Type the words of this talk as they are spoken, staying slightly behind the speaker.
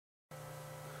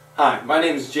Hi, my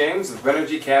name is James of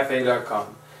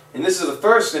EnergyCafe.com, and this is the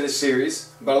first in a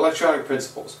series about electronic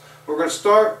principles. We're going to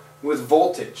start with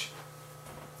voltage.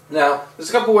 Now,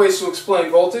 there's a couple ways to explain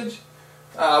voltage.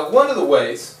 One of the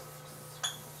ways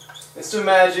is to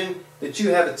imagine that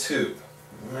you have a tube,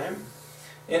 right?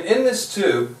 And in this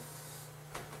tube,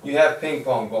 you have ping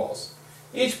pong balls.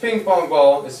 Each ping pong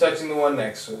ball is touching the one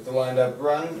next to it. They're lined up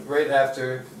right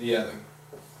after the other.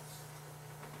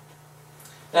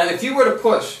 Now, if you were to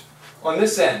push on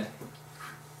this end,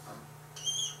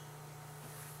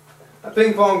 a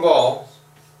ping pong ball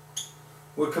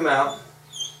would come out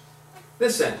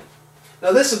this end.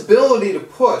 Now, this ability to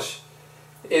push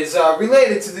is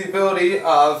related to the ability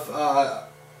of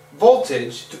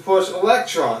voltage to push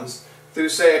electrons through,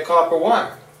 say, a copper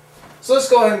wire. So let's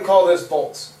go ahead and call this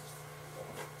volts.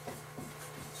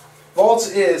 Volts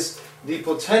is the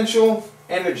potential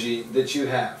energy that you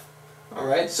have.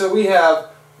 Alright, so we have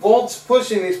volts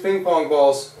pushing these ping pong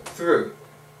balls through.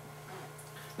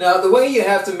 Now, the way you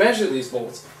have to measure these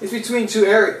volts is between two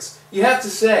areas. You have to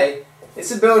say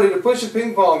its ability to push a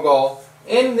ping pong ball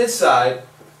in this side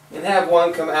and have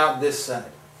one come out this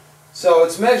side. So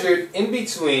it's measured in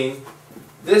between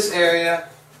this area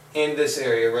and this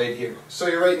area right here. So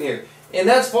you're right here. And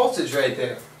that's voltage right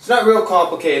there. It's not real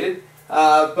complicated,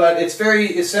 but it's very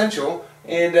essential.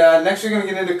 And next we're going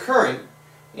to get into current,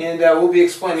 and we'll be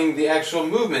explaining the actual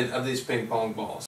movement of these ping pong balls.